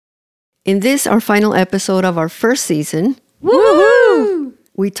In this, our final episode of our first season, Woohoo!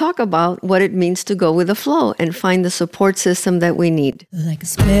 we talk about what it means to go with the flow and find the support system that we need. Like a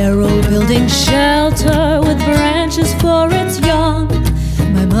sparrow building shelter with branches for its young,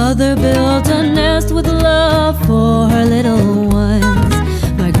 my mother built a nest with love for her little ones.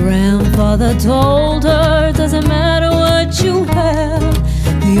 My grandfather told her, doesn't matter what you have,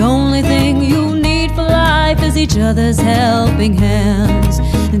 the only thing you need for life is each other's helping hands.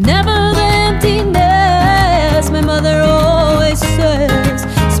 Never the emptiness, my mother always says,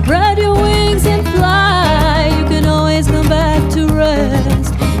 spread your wings and fly, you can always come back to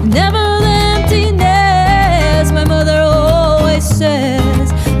rest. Never the emptiness, my mother always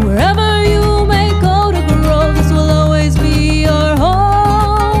says, wherever you may go to grow, this will always be your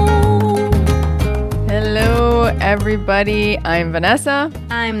home. Hello, everybody. I'm Vanessa.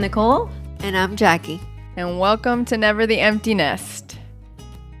 I'm Nicole. And I'm Jackie. And welcome to Never the Empty Nest.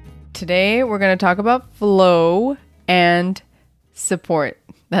 Today, we're going to talk about flow and support.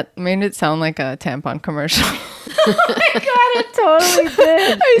 That made it sound like a tampon commercial. Oh my God, it totally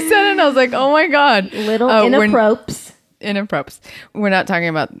did. I said it and I was like, oh my God. Little inappropriate. Inappropriate. We're not talking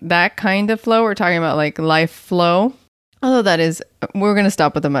about that kind of flow. We're talking about like life flow. Although that is, we're going to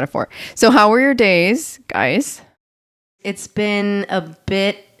stop with the metaphor. So how were your days, guys? It's been a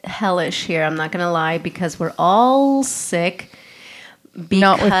bit hellish here, I'm not going to lie, because we're all sick.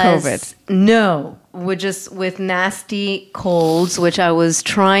 Not with COVID. No, we're just with nasty colds, which I was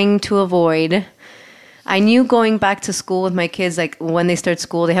trying to avoid. I knew going back to school with my kids, like when they start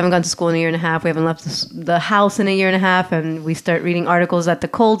school, they haven't gone to school in a year and a half. We haven't left the house in a year and a half. And we start reading articles that the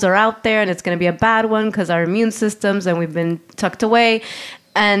colds are out there and it's going to be a bad one because our immune systems, and we've been tucked away.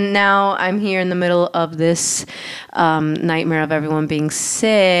 And now I'm here in the middle of this nightmare of everyone being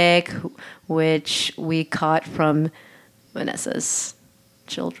sick, which we caught from Vanessa's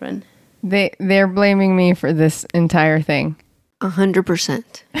children. They're blaming me for this entire thing.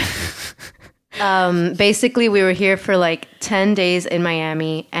 100%. Basically, we were here for like 10 days in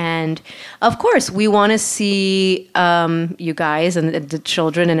Miami. And of course, we want to see you guys and the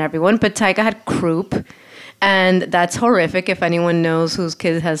children and everyone. But Taika had croup. And that's horrific. If anyone knows whose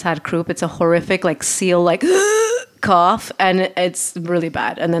kid has had croup, it's a horrific, like seal, like cough, and it's really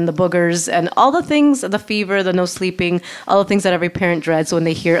bad. And then the boogers and all the things, the fever, the no sleeping, all the things that every parent dreads when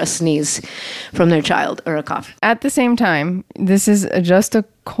they hear a sneeze from their child or a cough. At the same time, this is just a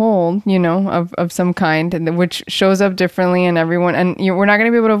cold, of some kind, which shows up differently in everyone. And we're not going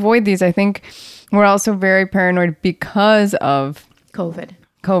to be able to avoid these. I think we're also very paranoid because of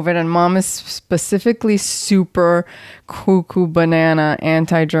COVID, and mom is specifically super cuckoo banana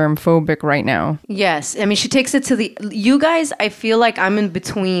anti-germ phobic right now. Yes. I mean, she takes it to you guys, I feel like I'm in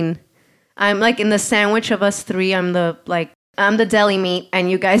between. I'm like in the sandwich of us three. I'm the deli meat and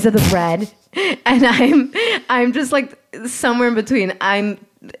you guys are the bread. And I'm just like somewhere in between. You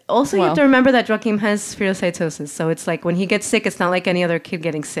have to remember that Joaquim has spherocytosis. So it's like when he gets sick, it's not like any other kid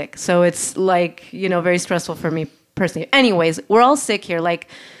getting sick. So it's like, very stressful for me personally. Anyways, we're all sick here, like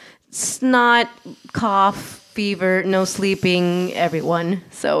snot, cough, fever, no sleeping, everyone.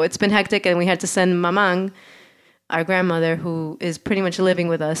 So it's been hectic, and we had to send Mamang, our grandmother, who is pretty much living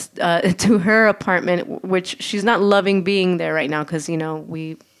with us, to her apartment, which she's not loving being there right now because,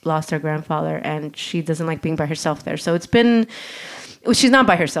 we lost our grandfather, and she doesn't like being by herself there. So she's not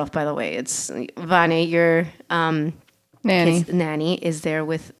by herself, by the way. It's Vane, your nanny, is there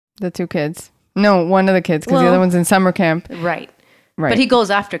with the two kids. No, one of the kids, because the other one's in summer camp. Right. But he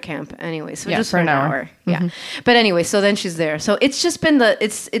goes after camp anyway, so just for an hour. Yeah. Mm-hmm. But anyway, so then she's there. So it's just been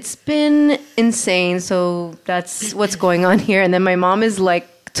it's been insane. So that's what's going on here. And then my mom is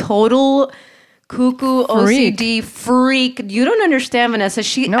like total cuckoo OCD freak. You don't understand, Vanessa.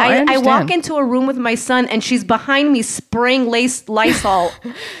 I walk into a room with my son and she's behind me spraying Lysol.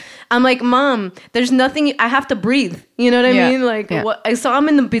 I'm like, Mom, there's nothing, I have to breathe. You know what I mean? Like, so I'm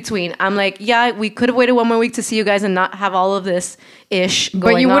in the between. I'm like, we could have waited one more week to see you guys and not have all of this ish going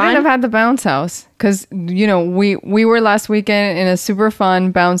on. But you wouldn't have had the bounce house because, we were last weekend in a super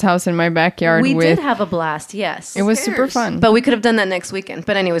fun bounce house in my backyard. We did have a blast, yes. It was super fun. But we could have done that next weekend.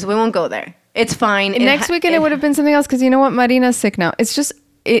 But anyways, we won't go there. It's fine. Next weekend it would have been something else because you know what? Marina's sick now. It's just...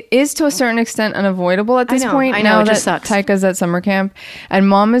 It is to a certain extent unavoidable at this point. I know, now it that just sucks. Taika's at summer camp, and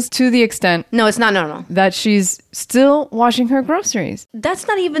mom is to the extent. No, it's not normal. That she's still washing her groceries. That's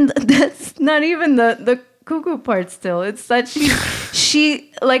not even the cuckoo part still. It's that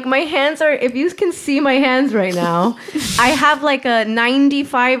she like my hands are, if you can see my hands right now, I have like a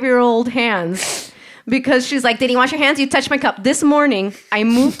 95-year-old hands because she's like, did you wash your hands? You touched my cup. This morning, I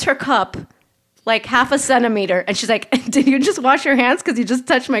moved her cup like half a centimeter. And she's like, did you just wash your hands? Because you just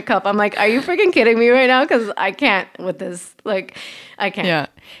touched my cup. I'm like, are you freaking kidding me right now? Because I can't with this. Like, I can't. Yeah.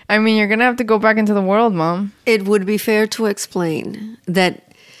 I mean, you're going to have to go back into the world, Mom. It would be fair to explain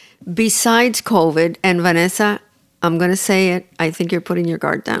that besides COVID, and Vanessa, I'm going to say it, I think you're putting your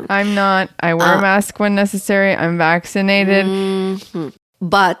guard down. I'm not. I wear a mask when necessary. I'm vaccinated.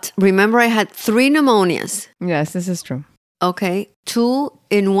 But remember, I had 3 pneumonias. Yes, this is true. Okay, 2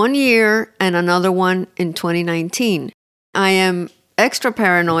 in 1 year and another one in 2019. I am extra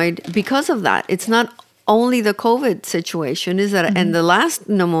paranoid because of that. It's not only the COVID situation, is that, and the last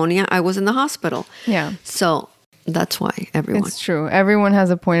pneumonia, I was in the hospital. Yeah. So that's why everyone. It's true. Everyone has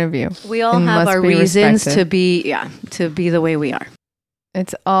a point of view. We all and have must our be reasons respected. to be the way we are.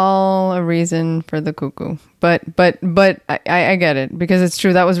 It's all a reason for the cuckoo. But I get it because it's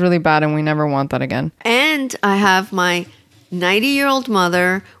true. That was really bad and we never want that again. And I have my 90-year-old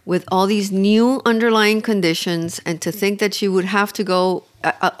mother with all these new underlying conditions, and to think that she would have to go,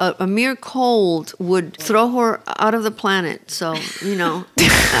 a mere cold would throw her out of the planet. So,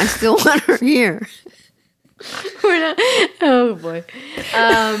 I still want her here. We're not, oh boy.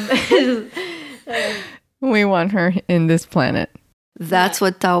 We want her in this planet. That's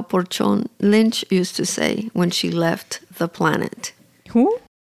what Tao Porchon Lynch used to say when she left the planet. Who?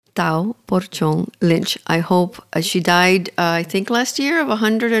 Tao Porchon Lynch. I hope she died, I think last year, of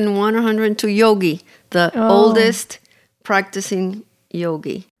 101 or 102. Yogi, the oldest practicing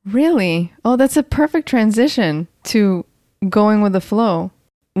yogi. Really? Oh, that's a perfect transition to going with the flow.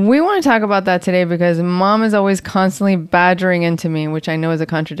 We want to talk about that today because Mom is always constantly badgering into me, which I know is a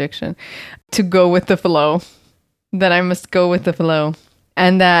contradiction, to go with the flow. That I must go with the flow.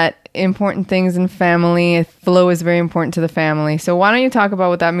 And that important things in family, flow is very important to the family. So why don't you talk about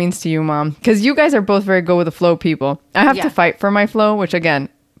what that means to you, Mom? Because you guys are both very go with the flow people. I have to fight for my flow, which again,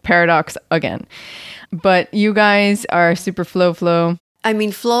 paradox again. But you guys are super flow. I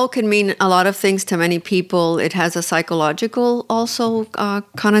mean, flow can mean a lot of things to many people. It has a psychological also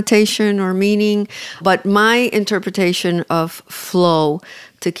connotation or meaning. But my interpretation of flow,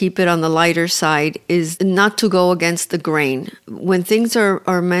 to keep it on the lighter side, is not to go against the grain. When things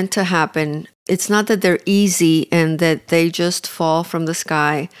are meant to happen, it's not that they're easy and that they just fall from the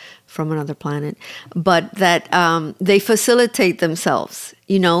sky from another planet, but that they facilitate themselves.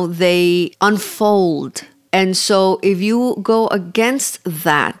 They unfold. And so if you go against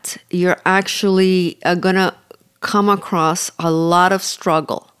that, you're actually going to come across a lot of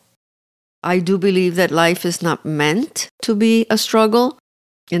struggle. I do believe that life is not meant to be a struggle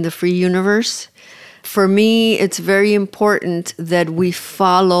in the free universe. For me, it's very important that we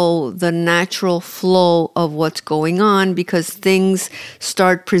follow the natural flow of what's going on, because things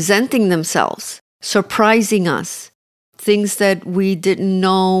start presenting themselves, surprising us, things that we didn't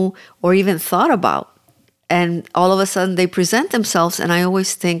know or even thought about. And all of a sudden they present themselves, and I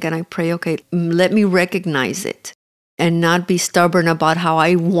always think and I pray, okay, let me recognize it and not be stubborn about how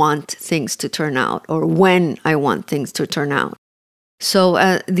I want things to turn out or when I want things to turn out.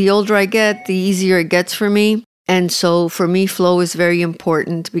 So the older I get, the easier it gets for me. And so for me, flow is very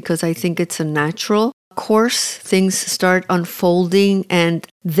important because I think it's a natural course. Things start unfolding and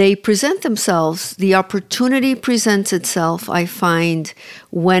they present themselves. The opportunity presents itself, I find,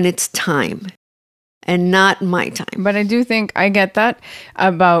 when it's time. And not my time. But I do think I get that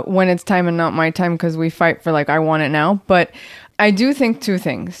about when it's time and not my time, because we fight for I want it now. But I do think 2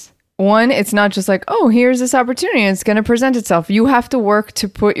 things. One, it's not just oh, here's this opportunity and it's going to present itself. You have to work to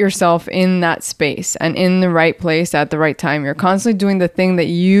put yourself in that space and in the right place at the right time. You're constantly doing the thing that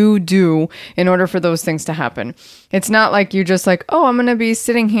you do in order for those things to happen. It's not like you just oh, I'm going to be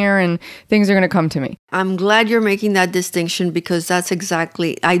sitting here and things are going to come to me. I'm glad you're making that distinction, because that's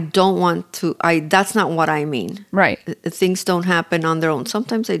exactly, that's not what I mean. Right. Things don't happen on their own.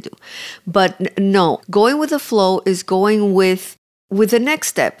 Sometimes they do. But no, going with the flow is going with the next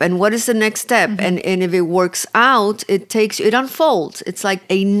step. And what is the next step? And if it works out, it unfolds. It's like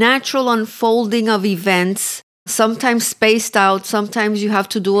a natural unfolding of events, sometimes spaced out. Sometimes you have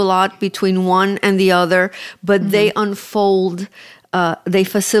to do a lot between one and the other, but they unfold, they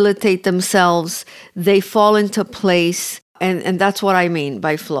facilitate themselves, they fall into place. And that's what I mean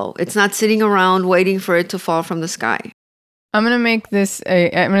by flow. It's not sitting around waiting for it to fall from the sky. I'm going to make this,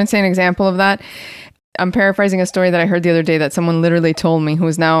 I'm going to say an example of that. I'm paraphrasing a story that I heard the other day that someone literally told me, who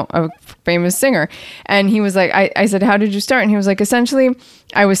is now a famous singer. And he was like, I said, how did you start? And he was like, essentially,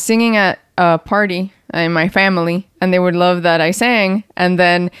 I was singing at a party in my family, and they would love that I sang. And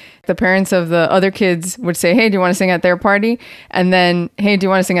then the parents of the other kids would say, hey, do you want to sing at their party? And then, hey, do you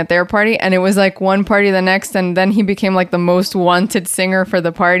want to sing at their party? And it was like one party the next. And then he became like the most wanted singer for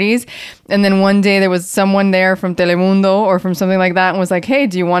the parties. And then one day there was someone there from Telemundo or from something like that and was like, hey,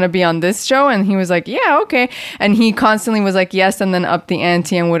 do you want to be on this show? And he was like, yeah, okay. And he constantly was like, yes, and then up the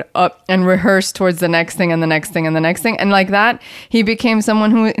ante and would up and rehearse towards the next thing and the next thing and the next thing. And like that, he became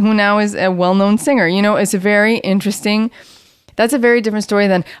someone who now is a well-known singer. You know, it's a very interesting. That's a very different story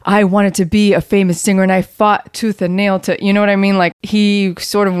than I wanted to be a famous singer and I fought tooth and nail to, you know what I mean? Like he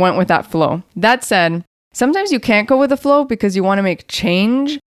sort of went with that flow. That said, sometimes you can't go with the flow because you want to make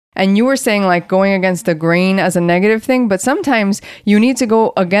change. And you were saying like going against the grain as a negative thing, but sometimes you need to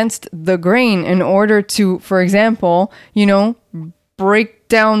go against the grain in order to, for example, you know, break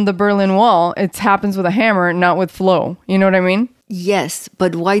down the Berlin Wall. It happens with a hammer, not with flow. You know what I mean? Yes,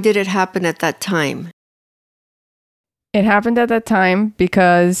 but why did it happen at that time? It happened at that time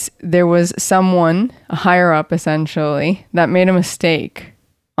because there was someone, a higher up essentially, that made a mistake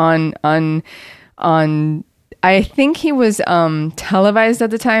on I think he was televised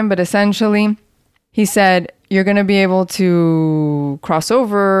at the time, but essentially he said, you're going to be able to cross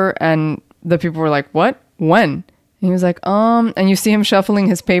over. And the people were like, what? When? And he was like, and you see him shuffling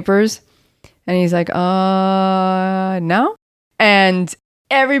his papers and he's like, now? And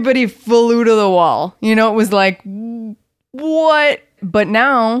everybody flew to the wall. You know, it was like, what? But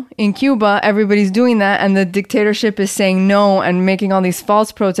now in Cuba, everybody's doing that and the dictatorship is saying no and making all these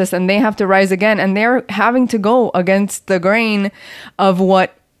false protests and they have to rise again and they're having to go against the grain of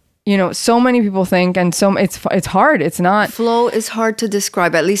what, you know, so many people think and so it's hard. It's not. Flow is hard to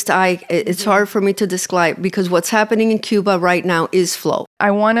describe. At least it's hard for me to describe because what's happening in Cuba right now is flow. I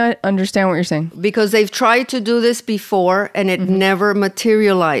want to understand what you're saying. Because they've tried to do this before and it never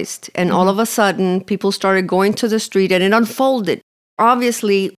materialized. And all of a sudden, people started going to the street and it unfolded.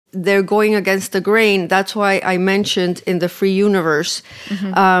 Obviously, they're going against the grain. That's why I mentioned in the free universe,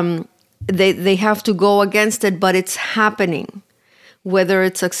 they have to go against it, but it's happening. Whether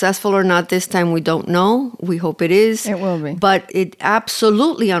it's successful or not this time, we don't know. We hope it is. It will be. But it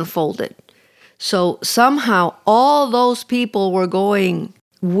absolutely unfolded. So somehow all those people were going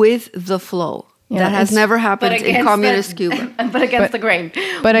with the flow. Yeah, that has never happened in communist Cuba. But against the grain.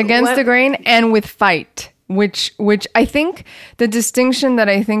 But against the grain and with fight. Which I think the distinction that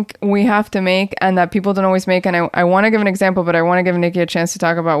I think we have to make and that people don't always make, and I want to give an example, but I want to give Nikki a chance to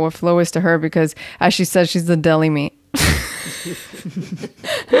talk about what flow is to her because, as she says, she's the deli meat.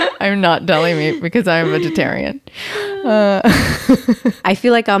 I'm not deli meat because I'm vegetarian. I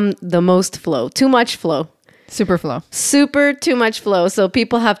feel like I'm the most flow. Too much flow. Super flow. Super too much flow. So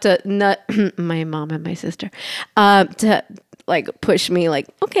people have to my mom and my sister to like push me like,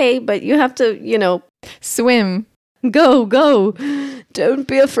 okay, but you have to, you know, swim. Go. Don't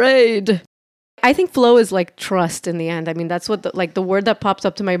be afraid. I think flow is like trust in the end. I mean, that's what the word that pops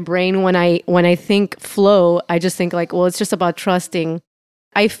up to my brain when I think flow, I just think like, well, it's just about trusting.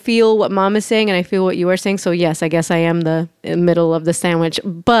 I feel what mom is saying and I feel what you are saying. So yes, I guess I am the middle of the sandwich.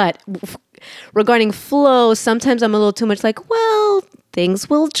 But regarding flow, sometimes I'm a little too much like, well, things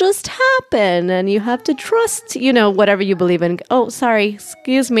will just happen and you have to trust, you know, whatever you believe in. Oh, sorry,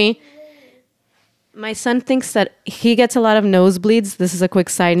 excuse me. My son thinks that he gets a lot of nosebleeds. This is a quick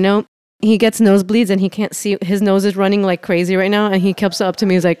side note. He gets nosebleeds and he can't see. His nose is running like crazy right now. And he comes up to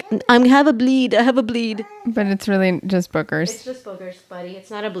me. He's like, I have a bleed. But it's really just boogers. It's just boogers, buddy.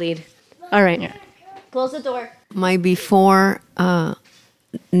 It's not a bleed. All right. Yeah. Close the door. My before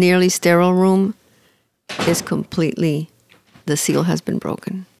nearly sterile room is completely, the seal has been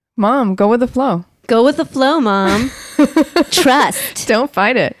broken. Mom, go with the flow. Go with the flow, Mom. Trust. Don't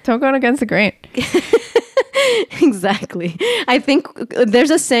fight it. Don't go against the grain. Exactly. I think there's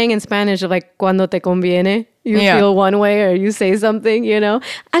a saying in Spanish of like, cuando te conviene, you feel one way or you say something, you know?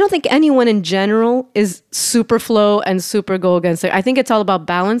 I don't think anyone in general is super flow and super go against it. I think it's all about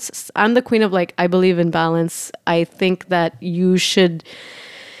balance. I'm the queen of like, I believe in balance. I think that you should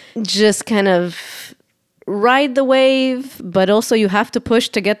just kind of ride the wave, but also you have to push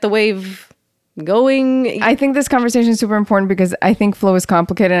to get the wave going. I think this conversation is super important because I think flow is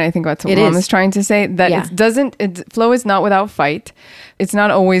complicated. And I think that's what Mom is trying to say, that flow is not without fight. It's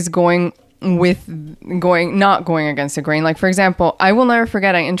not always not going against the grain. Like, for example, I will never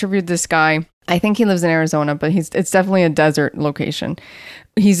forget, I interviewed this guy. I think he lives in Arizona, but it's definitely a desert location.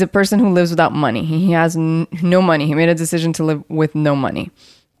 He's a person who lives without money. He has no money. He made a decision to live with no money.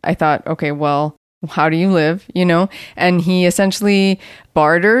 I thought, okay, well, how do you live, you know? And he essentially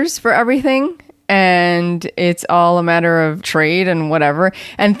barters for everything. and it's all a matter of trade and whatever.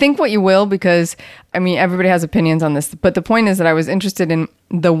 And think what you will, because I mean, everybody has opinions on this. But the point is that I was interested in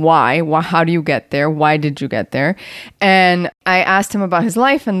the why. How do you get there? Why did you get there? And I asked him about his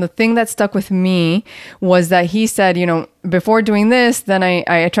life. And the thing that stuck with me was that he said, you know, before doing this, then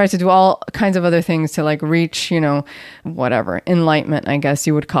I tried to do all kinds of other things to like reach, you know, whatever, enlightenment, I guess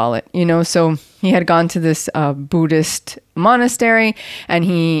you would call it, you know. So he had gone to this Buddhist monastery, and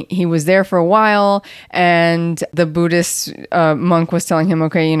he was there for a while, and the Buddhist monk was telling him,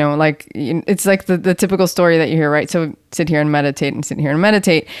 okay, you know, like it's like the typical story that you hear, right? So sit here and meditate and sit here and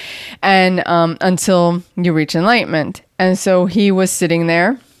meditate, and until you reach enlightenment. And so he was sitting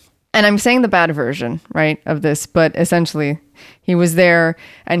there, and I'm saying the bad version, right, of this, but essentially he was there,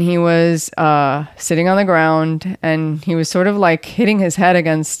 and he was sitting on the ground, and he was sort of like hitting his head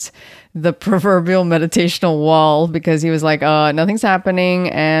against the proverbial meditational wall, because he was like, nothing's happening,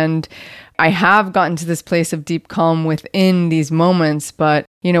 and I have gotten to this place of deep calm within these moments, but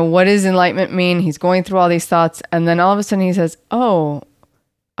you know, what does enlightenment mean? He's going through all these thoughts, and then all of a sudden he says, oh,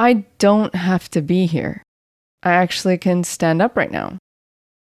 I don't have to be here. I actually can stand up right now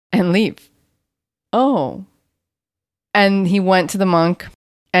and leave. Oh. And he went to the monk,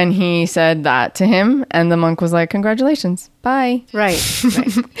 and he said that to him, and the monk was like, congratulations, bye. Right.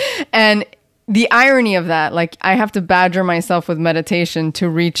 And the irony of that, like I have to badger myself with meditation to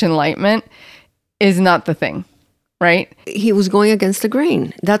reach enlightenment, is not the thing, right? He was going against the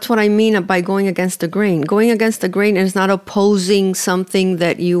grain. That's what I mean by going against the grain. Going against the grain is not opposing something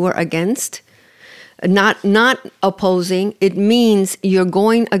that you were against. Not opposing. It means you're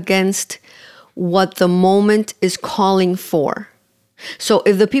going against what the moment is calling for. So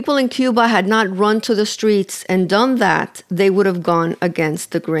if the people in Cuba had not run to the streets and done that, they would have gone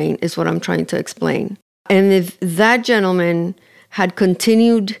against the grain, is what I'm trying to explain. And if that gentleman had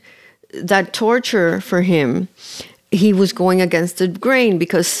continued that torture for him, he was going against the grain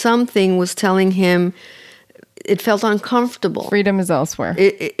because something was telling him it felt uncomfortable. Freedom is elsewhere.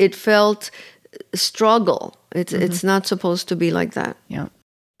 It felt struggle. It's not supposed to be like that. Yeah.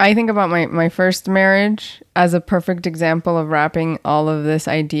 I think about my first marriage as a perfect example of wrapping all of this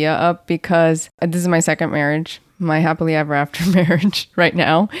idea up, because this is my second marriage, my happily ever after marriage right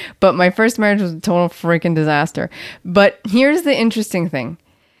now. But my first marriage was a total freaking disaster. But here's the interesting thing.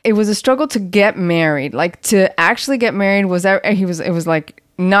 It was a struggle to get married. Like to actually get married it was like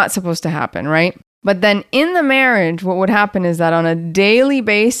not supposed to happen, right? But then in the marriage, what would happen is that on a daily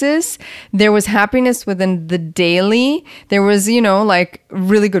basis, there was happiness within the daily. There was, you know, like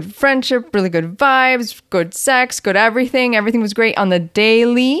really good friendship, really good vibes, good sex, good everything. Everything was great on the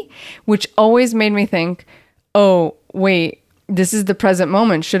daily, which always made me think, oh, wait, this is the present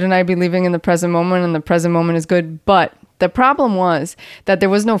moment. Shouldn't I be living in the present moment? And the present moment is good. But the problem was that there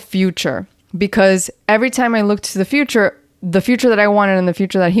was no future, because every time I looked to the future that I wanted and the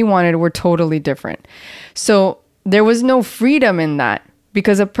future that he wanted were totally different. So there was no freedom in that,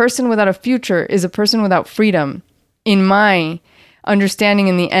 because a person without a future is a person without freedom, in my understanding,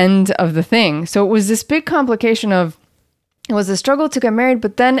 in the end of the thing. So it was this big complication of, it was a struggle to get married,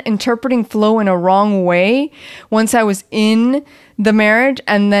 but then interpreting flow in a wrong way once I was in the marriage,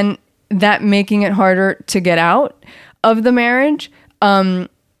 and then that making it harder to get out of the marriage.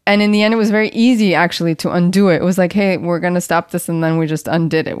 And in the end, it was very easy actually to undo it. It was like, hey, we're going to stop this. And then we just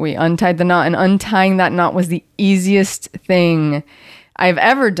undid it. We untied the knot, and untying that knot was the easiest thing I've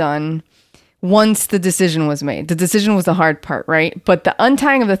ever done once the decision was made. The decision was the hard part, right? But the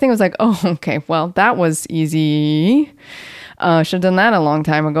untying of the thing was like, oh, okay, well, that was easy. Should have done that a long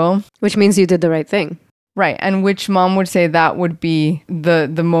time ago. Which means you did the right thing. Right. And which mom would say that would be the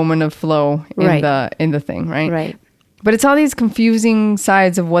moment of flow in the thing, right? Right. But it's all these confusing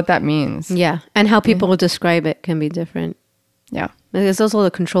sides of what that means. Yeah. And how people will describe it can be different. Yeah. There's also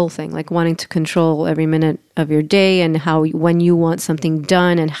the control thing, like wanting to control every minute of your day, and how when you want something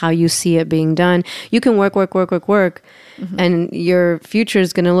done and how you see it being done. You can work, mm-hmm. and your future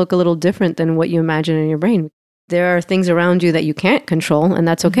is going to look a little different than what you imagine in your brain. There are things around you that you can't control, and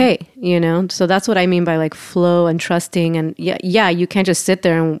that's okay, mm-hmm. you know? So that's what I mean by like flow and trusting. And yeah, you can't just sit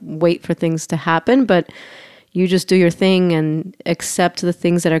there and wait for things to happen, but you just do your thing and accept the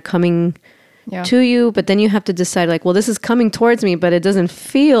things that are coming to you. But then you have to decide like, well, this is coming towards me, but it doesn't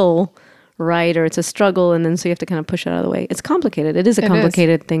feel right, or it's a struggle. And then so you have to kind of push it out of the way. It's complicated. It is a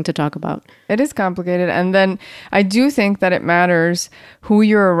complicated thing to talk about. It is complicated. And then I do think that it matters who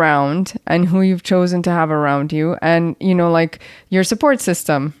you're around and who you've chosen to have around you. And, you know, like your support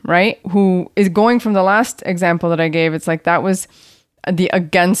system, right? Who is going from the last example that I gave. It's like that was the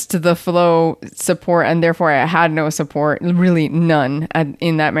against the flow support, and therefore I had no support, really none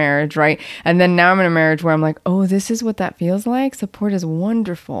in that marriage, right? And then now I'm in a marriage where I'm like, oh, this is what that feels like. Support is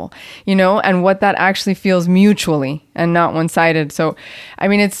wonderful, and what that actually feels mutually and not one-sided. So, I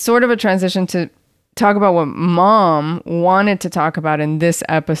mean, it's sort of a transition to talk about what Mom wanted to talk about in this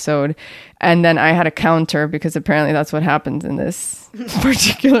episode, and then I had a counter because apparently that's what happens in this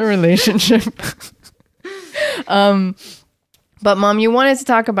particular relationship. But Mom, you wanted to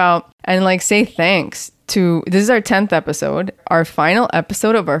talk about and say thanks to, this is our 10th episode, our final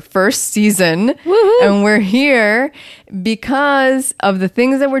episode of our first season. Woo-hoo. And we're here because of the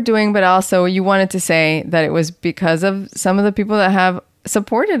things that we're doing, but also you wanted to say that it was because of some of the people that have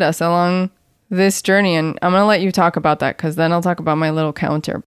supported us along this journey. And I'm going to let you talk about that, because then I'll talk about my little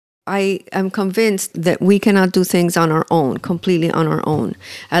counter. I am convinced that we cannot do things on our own, completely on our own,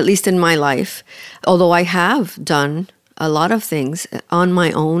 at least in my life. Although I have done a lot of things on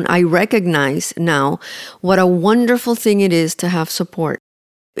my own, I recognize now what a wonderful thing it is to have support.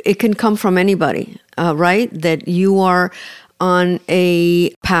 It can come from anybody, right? That you are on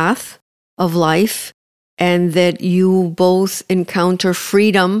a path of life and that you both encounter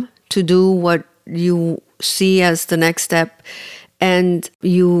freedom to do what you see as the next step, and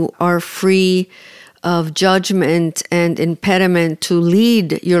you are free of judgment and impediment to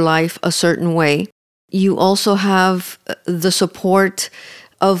lead your life a certain way. You also have the support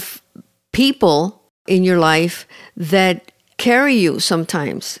of people in your life that carry you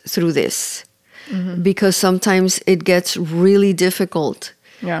sometimes through this, because sometimes it gets really difficult.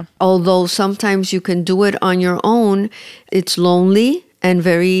 Yeah. Although sometimes you can do it on your own, it's lonely and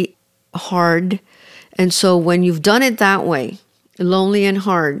very hard. And so when you've done it that way, lonely and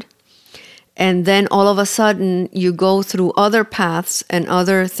hard, and then all of a sudden you go through other paths and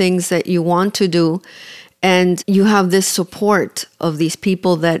other things that you want to do, and you have this support of these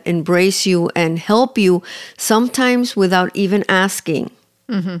people that embrace you and help you, sometimes without even asking,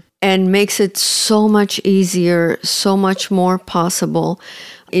 and makes it so much easier, so much more possible.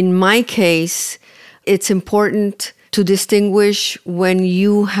 In my case, it's important to distinguish when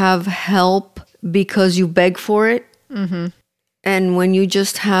you have help because you beg for it, and when you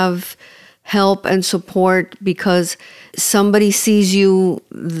just have help and support because somebody sees you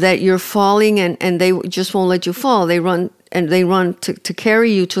that you're falling and they just won't let you fall. They run to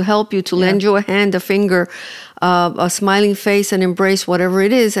carry you, to help you, to lend you a hand, a finger, a smiling face, and embrace whatever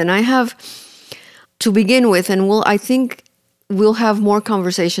it is. And I have, to begin with, and I think we'll have more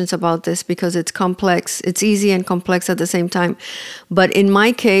conversations about this because it's complex. It's easy and complex at the same time. But in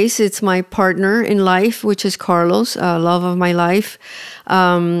my case, it's my partner in life, which is Carlos, love of my life,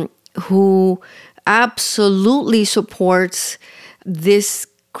 who absolutely supports this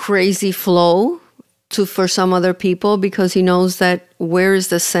crazy flow for some other people, because he knows that where is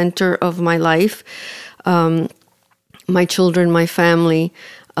the center of my life, my children, my family,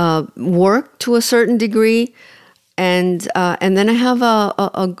 work to a certain degree. And then I have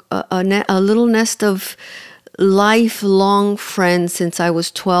a little nest of lifelong friends since I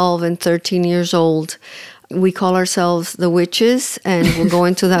was 12 and 13 years old. We call ourselves the witches, and we'll go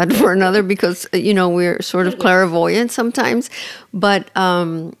into that for another, because we're sort of clairvoyant sometimes, but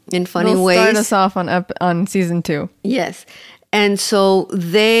in funny ways. Start us off on season 2. Yes. And so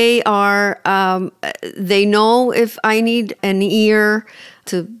they are, they know if I need an ear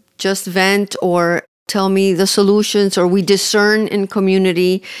to just vent or tell me the solutions, or we discern in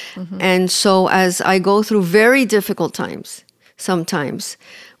community. And so as I go through very difficult times, sometimes,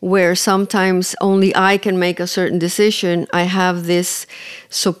 where sometimes only I can make a certain decision, I have this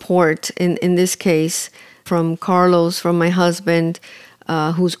support, in this case, from Carlos, from my husband,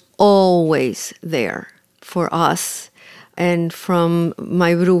 who's always there for us, and from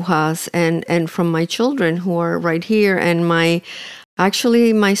my brujas, and from my children who are right here, and my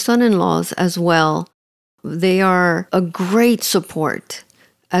son-in-laws as well. They are a great support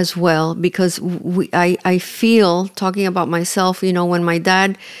as well, because I feel, talking about myself, when my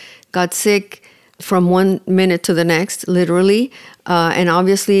dad got sick, from one minute to the next, literally, and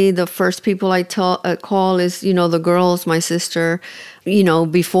obviously the first people I call is, the girls, my sister.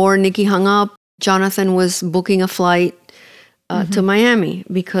 Before Nikki hung up, Jonathan was booking a flight to Miami,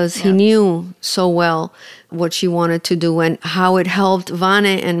 because he knew so well what she wanted to do and how it helped Vane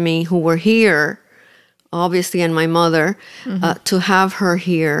and me, who were here, obviously, and my mother, to have her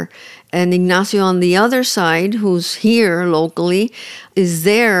here. And Ignacio on the other side, who's here locally, is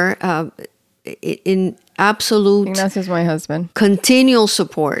there in absolute... Ignacio's my husband. ...continual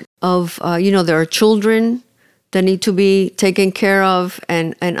support of, there are children that need to be taken care of,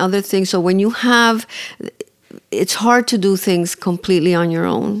 and other things. So when you have... it's hard to do things completely on your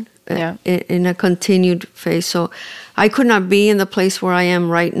own. Yeah. In a continued phase. So I could not be in the place where I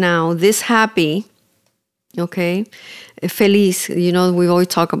am right now, this happy, okay, feliz. You know, we always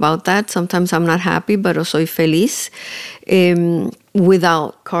talk about that. Sometimes I'm not happy, pero soy feliz,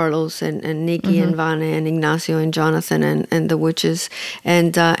 without Carlos and Nikki and Vane and Ignacio and Jonathan and the witches.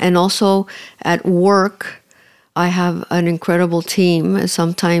 And also at work, I have an incredible team.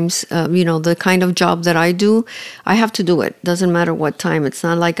 Sometimes, the kind of job that I do, I have to do it. Doesn't matter what time. It's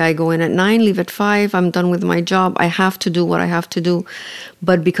not like I go in at 9, leave at 5, I'm done with my job. I have to do what I have to do.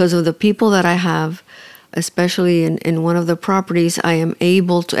 But because of the people that I have, especially in one of the properties, I am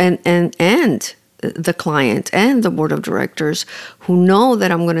able to, and the client and the board of directors who know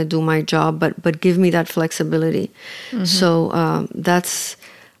that I'm going to do my job, but give me that flexibility. So that's...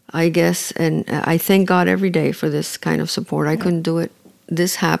 I guess, and I thank God every day for this kind of support. I couldn't do it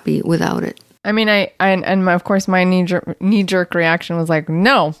this happy without it. I mean, of course, my knee-jerk reaction was like,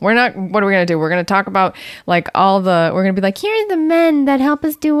 no, we're not. What are we going to do? We're going to talk about we're going to be like, here's the men that help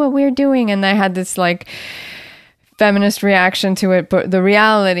us do what we're doing. And I had this like feminist reaction to it. But the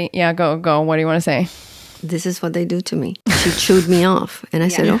reality, go. What do you want to say? This is what they do to me. She chewed me off. And I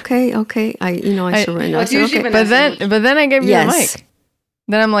said, okay. I surrender. I said, okay. But then I gave you the mic.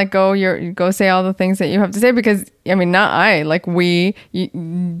 Then I'm like, go say all the things that you have to say, because I mean, not I, like we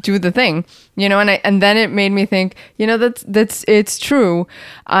do the thing, and then it made me think, it's true.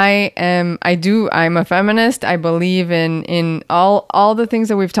 I'm a feminist. I believe in all the things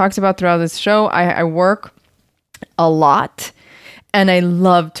that we've talked about throughout this show. I work a lot and I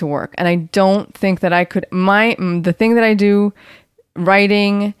love to work. And I don't think that I could, the thing that I do,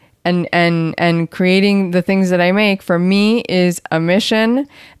 writing and creating the things that I make, for me is a mission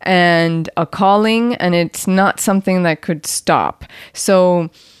and a calling, and it's not something that could stop.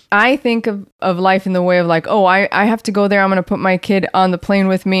 So I think of life in the way of like, oh, I have to go there. I'm going to put my kid on the plane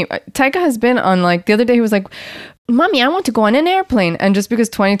with me. Taika has been on, like, the other day he was like, Mommy, I want to go on an airplane. And just because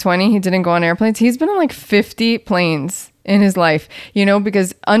 2020 he didn't go on airplanes, he's been on like 50 planes in his life,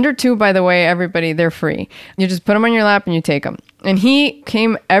 because under 2, by the way, everybody, they're free. You just put them on your lap and you take them. And he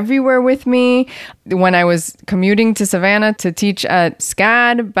came everywhere with me when I was commuting to Savannah to teach at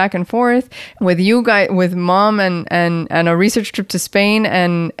SCAD, back and forth with you guys, with Mom, and a research trip to Spain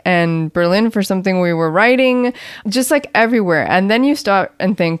and Berlin for something we were writing, just like everywhere. And then you stop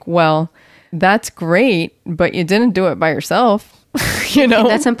and think, well, that's great, but you didn't do it by yourself.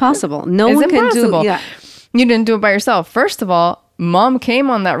 That's impossible. No one can do. Yeah. You didn't do it by yourself. First of all, Mom came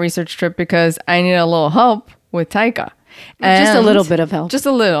on that research trip because I needed a little help with Taika. Just a little bit of help. Just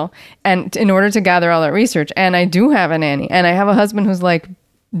a little. And in order to gather all that research. And I do have a nanny. And I have a husband who's like,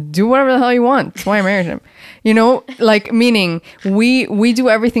 do whatever the hell you want. That's why I married him. Like, meaning we do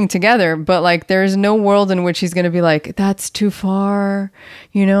everything together, but like there's no world in which he's going to be like, that's too far.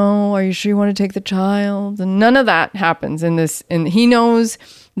 Are you sure you want to take the child? And none of that happens in this. And he knows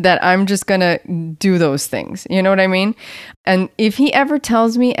that I'm just going to do those things. You know what I mean? And if he ever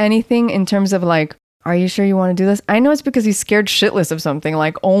tells me anything in terms of like, are you sure you want to do this? I know it's because he's scared shitless of something,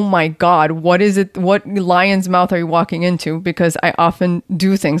 like, oh my God, what is it? What lion's mouth are you walking into? Because I often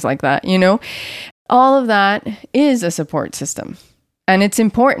do things like that, All of that is a support system, and it's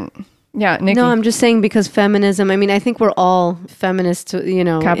important. Yeah, Nikki. No, I'm just saying, because feminism, I mean, I think we're all feminists,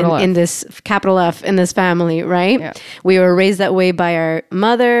 in this capital F, in this family, right? Yeah. We were raised that way by our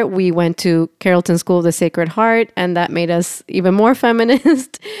mother. We went to Carrollton School of the Sacred Heart, and that made us even more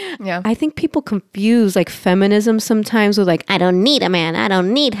feminist. Yeah. I think people confuse like feminism sometimes with like, I don't need a man. I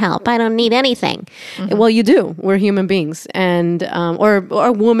don't need help. I don't need anything. Mm-hmm. Well, you do. We're human beings. And, or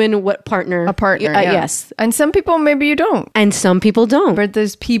a woman, what partner? A partner, yeah. Yes. And some people, maybe you don't. And some people don't. But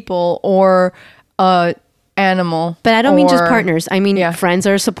there's people or animal. But I don't mean just partners. I mean, friends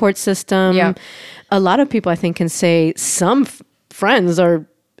are a support system. Yeah. A lot of people, I think, can say some friends are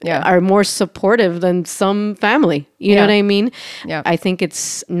more supportive than some family. You know what I mean? Yeah. I think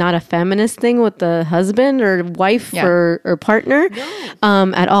it's not a feminist thing with the husband or wife or partner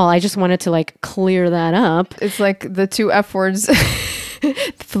at all. I just wanted to like clear that up. It's like the 2 F words.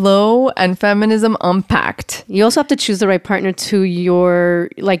 Flow and feminism unpacked. You also have to choose the right partner to your,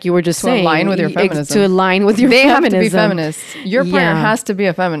 like you were just saying, align with your feminism. To align with your they feminism. They have to be feminists. Your partner has to be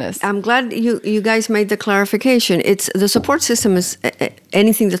a feminist. I'm glad you guys made the clarification. It's the support system is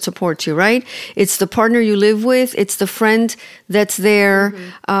anything that supports you, right? It's the partner you live with. It's the friend that's there.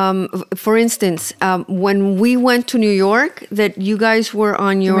 Mm-hmm. For instance, when we went to New York, that you guys were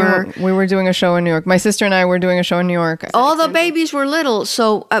on your... We were doing a show in New York. My sister and I were doing a show in New York. All the babies were little. little.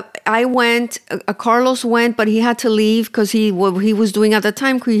 So I went. Carlos went, but he had to leave because what he was doing at the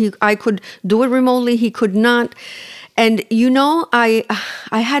time. I could do it remotely. He could not. And I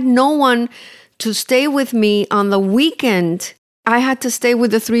had no one to stay with me on the weekend. I had to stay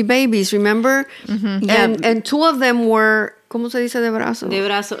with the 3 babies. Remember? Mm-hmm. And 2 of them were. ¿Cómo se dice de brazo? De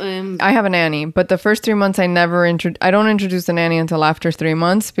brazo. I have a nanny, but the first 3 months I don't introduce the nanny until after 3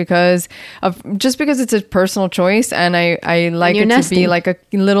 months because it's a personal choice, and I like it to be like a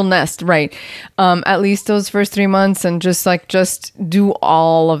little nest, right? At least those first 3 months, and just do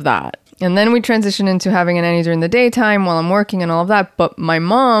all of that. And then we transition into having a nanny during the daytime while I'm working and all of that. But my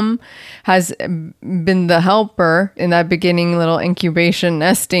mom has been the helper in that beginning little incubation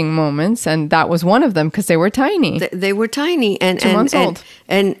nesting moments. And that was one of them because they were tiny. They were tiny. And 2 months old.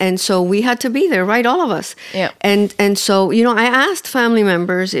 And so we had to be there, right? All of us. Yeah. And so, I asked family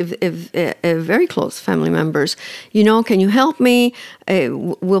members, if very close family members, can you help me?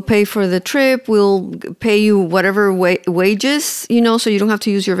 We'll pay for the trip. We'll pay you whatever wages, so you don't have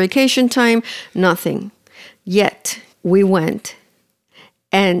to use your vacation time. Nothing. Yet we went,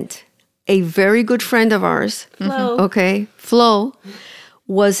 and a very good friend of ours, Flo,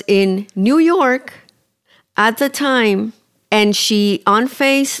 was in New York at the time, and she on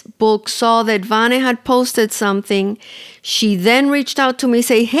Facebook saw that Vane had posted something. She then reached out to me,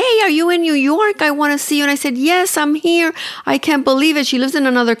 say, "Hey, are you in New York? I want to see you." And I said, "Yes, I'm here. I can't believe it." She lives in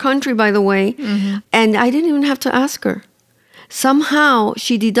another country, by the way. Mm-hmm. And I didn't even have to ask her. Somehow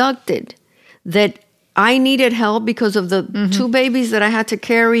she deducted that I needed help because of the 2 babies that I had to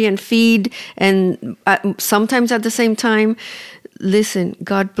carry and feed, and sometimes at the same time. Listen,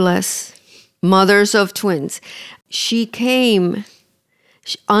 God bless mothers of twins. She came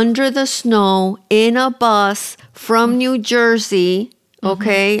under the snow in a bus from New Jersey,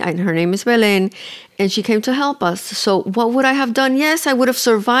 okay? And her name is Belen, and she came to help us. So what would I have done? Yes, I would have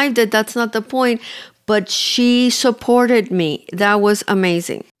survived it. That's not the point. But she supported me. That was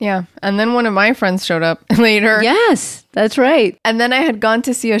amazing. Yeah. And then one of my friends showed up later. Yes, that's right. And then I had gone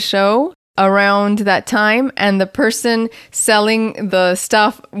to see a show around that time, and the person selling the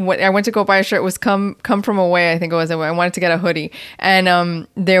stuff, I went to go buy a shirt, was come from away. I think it was. I wanted to get a hoodie, and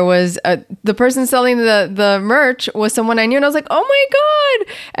there was the person selling the merch was someone I knew, and I was like, oh my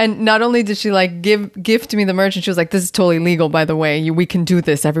god! And not only did she gift me the merch, and she was like, this is totally legal, by the way. We can do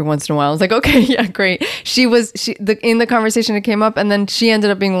this every once in a while. I was like, okay, yeah, great. In the conversation it came up, and then she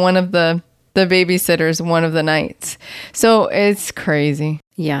ended up being one of the babysitters one of the nights. So it's crazy.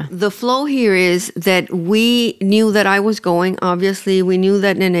 Yeah. The flow here is that we knew that I was going. Obviously, we knew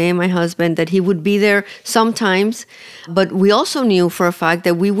that Nene, my husband, that he would be there sometimes. But we also knew for a fact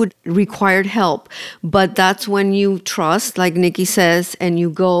that we would require help. But that's when you trust, like Nikki says, and you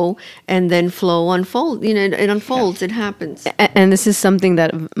go, and then flow unfolds. It unfolds. Yeah. It happens. And this is something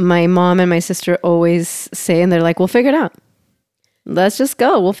that my mom and my sister always say, and they're like, we'll figure it out. Let's just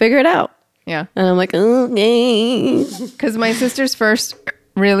go. We'll figure it out. Yeah. And I'm like, okay. Because my sister's first,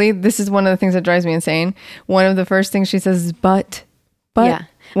 really, this is one of the things that drives me insane. One of the first things she says is, but. Yeah.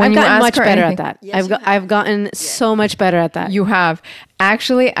 I've gotten much better at that. Yes, I've gotten so much better at that. You have.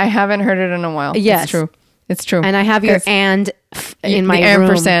 Actually, I haven't heard it in a while. Yes. It's true. It's true. And I have your and in my room.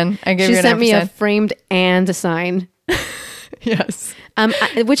 Ampersand. I gave you an ampersand. She sent me a framed and sign. Yes.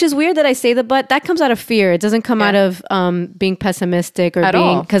 Which is weird that I say the but. That comes out of fear. It doesn't come out of being pessimistic or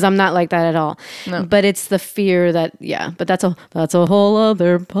because I'm not like that at all. No. But it's the fear that but that's a whole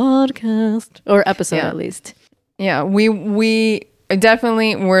other podcast or episode at least. Yeah, we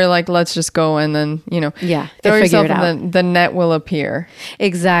definitely were like, let's just go, and then throw yourself in the net will appear.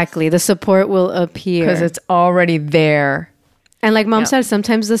 Exactly, the support will appear because it's already there. And like Mom said,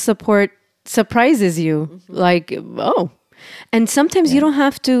 sometimes the support surprises you. Like and sometimes you don't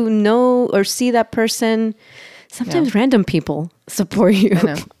have to know or see that person. Sometimes random people support you. I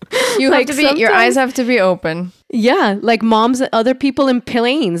know. You have to be, your eyes have to be open. Yeah. Like moms, other people in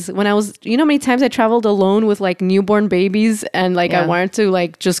planes. When I was, how many times I traveled alone with like newborn babies and like I wanted to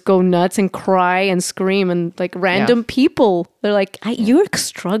like just go nuts and cry and scream and like random people. They're like, you're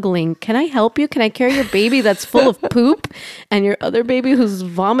struggling. Can I help you? Can I carry your baby that's full of poop and your other baby who's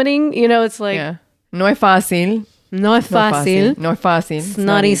vomiting? It's like. Yeah. No es fácil. No es fácil. No es fácil. It's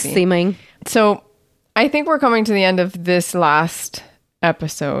not easy. So I think we're coming to the end of this last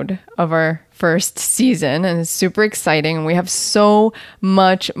episode of our first season, and it's super exciting. And we have so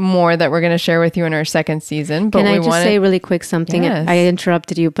much more that we're going to share with you in our second season. But Can I just say really quick something? Yes. I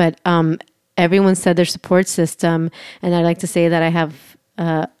interrupted you, but everyone said their support system. And I'd like to say that I have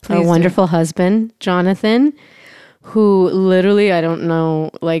a wonderful husband, Jonathan, who literally, I don't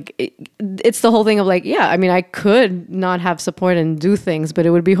know, like it's the whole thing of like, yeah, I mean, I could not have support and do things, but it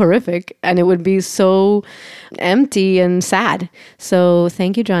would be horrific and it would be so empty and sad. So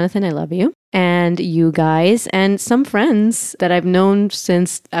thank you, Jonathan. I love you. And you guys and some friends that I've known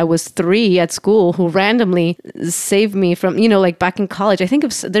since I was 3 at school who randomly saved me from, like back in college. I think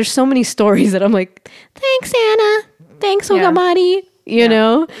there's so many stories that I'm like, thanks, Anna. Thanks, Ogamari. You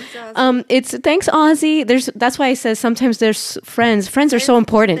know, it's thanks, Ozzy. That's why I said sometimes there's friends. Friends are so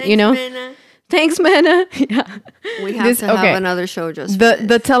important, Mena. Thanks, Mena. Yeah. We have to have another show just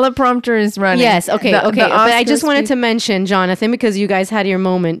the teleprompter is running. Yes, okay. But I just wanted to mention, Jonathan, because you guys had your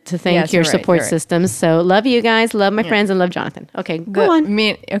moment to thank your support systems. So love you guys, love my friends, and love Jonathan. Okay, go on.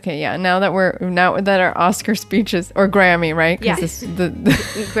 Now that our Oscar speeches or Grammy, right? Yeah. The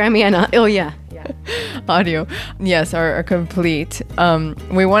Grammy and audio, yes, are complete.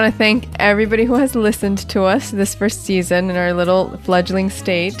 We want to thank everybody who has listened to us this first season in our little fledgling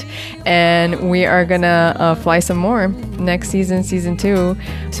state, and we are gonna fly some more next season, season 2.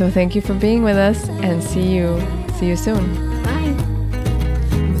 So thank you for being with us, and see you soon. Bye.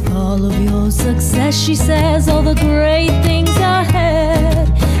 With all of your success, she says, all the great things ahead.